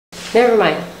Never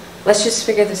mind. Let's just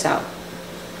figure this out.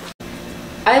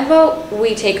 I vote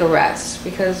we take a rest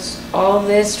because all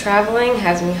this traveling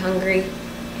has me hungry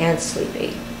and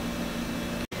sleepy.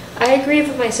 I agree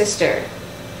with my sister,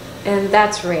 and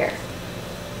that's rare.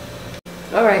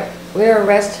 Alright, we'll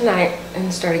rest tonight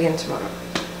and start again tomorrow.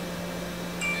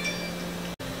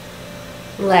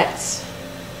 Let's.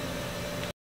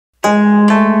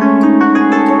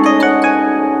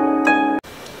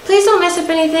 Please don't mess up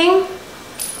anything.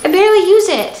 I barely use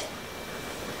it.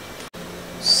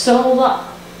 So look.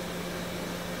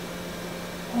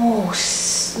 Oh,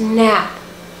 snap.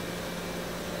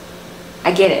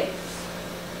 I get it.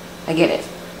 I get it.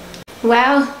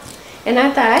 Wow. And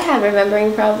I thought I had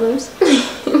remembering problems.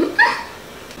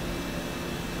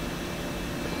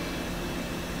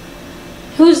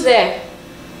 Who's there?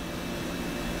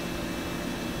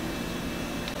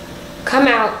 Come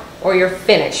out or you're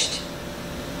finished.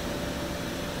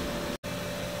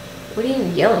 What are you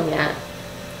yelling at?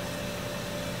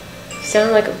 You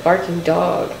sound like a barking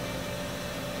dog.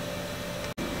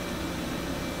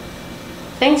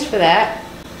 Thanks for that.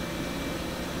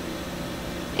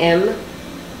 I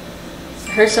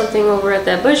heard something over at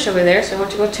that bush over there, so I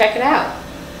want to go check it out.